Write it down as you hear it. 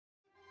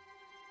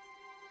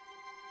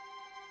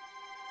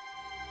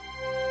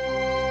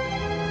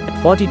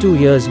42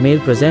 years male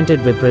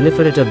presented with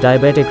proliferative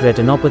diabetic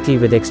retinopathy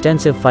with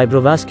extensive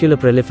fibrovascular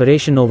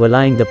proliferation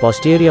overlying the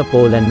posterior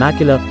pole and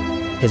macula.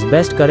 His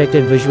best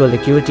corrected visual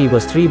acuity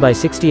was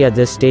 3/60 at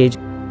this stage.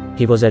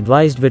 He was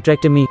advised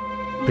vitrectomy.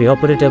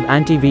 Preoperative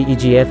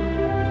anti-VEGF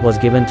was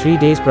given 3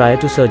 days prior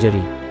to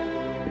surgery.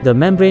 The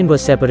membrane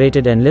was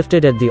separated and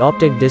lifted at the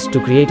optic disc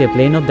to create a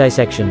plane of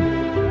dissection.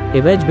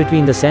 A wedge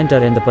between the center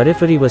and the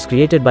periphery was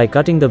created by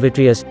cutting the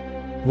vitreous.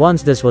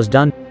 Once this was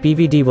done,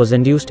 PVD was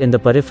induced in the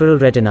peripheral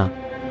retina.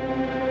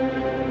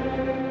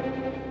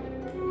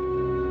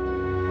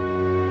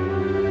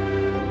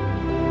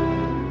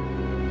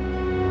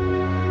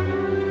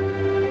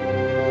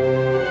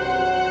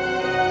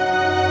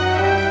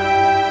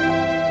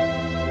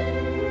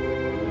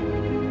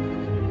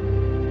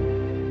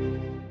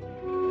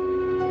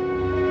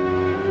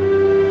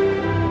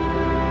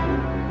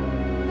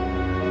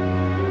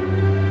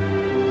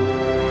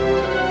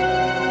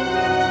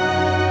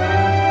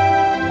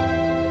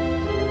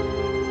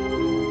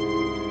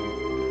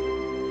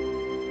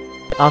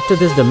 After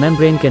this, the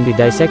membrane can be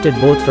dissected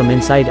both from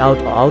inside out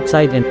or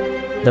outside in.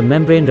 The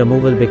membrane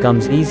removal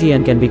becomes easy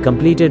and can be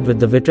completed with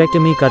the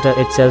vitrectomy cutter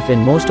itself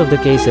in most of the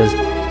cases.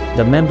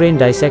 The membrane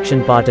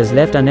dissection part is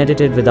left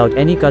unedited without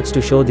any cuts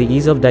to show the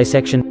ease of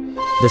dissection.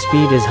 The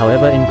speed is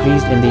however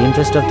increased in the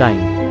interest of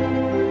time.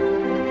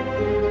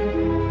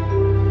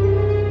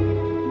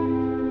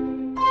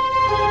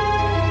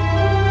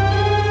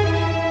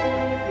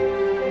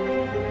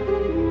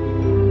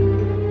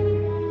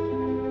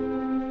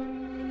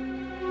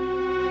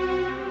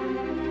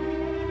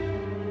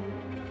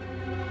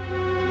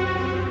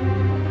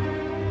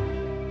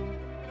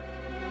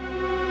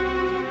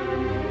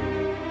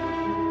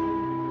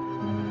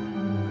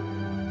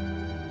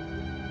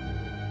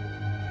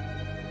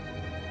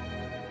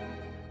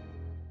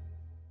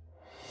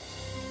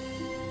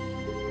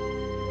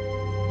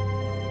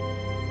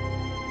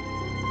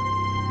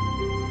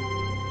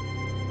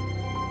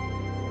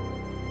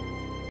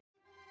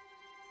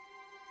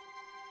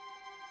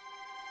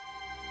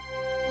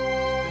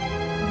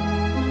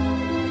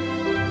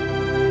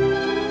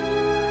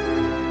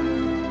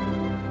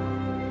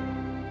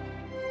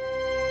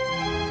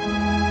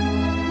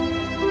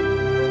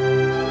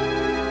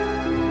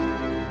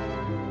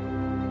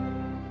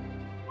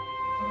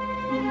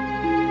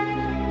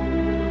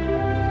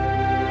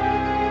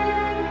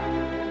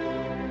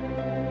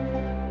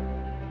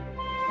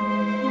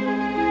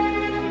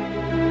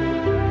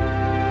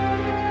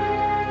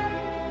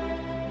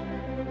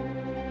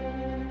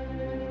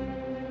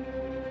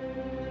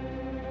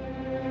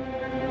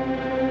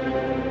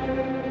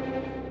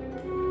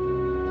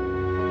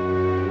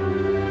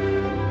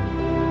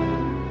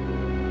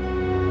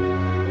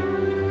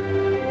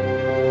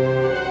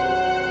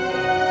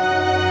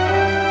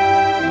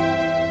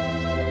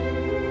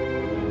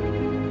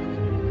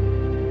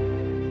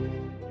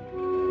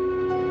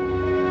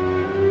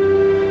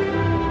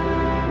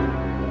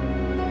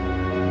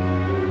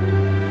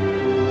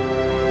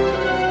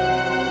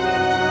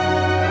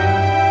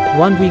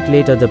 One week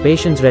later, the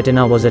patient's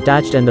retina was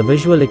attached and the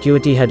visual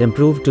acuity had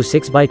improved to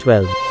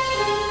 6/12.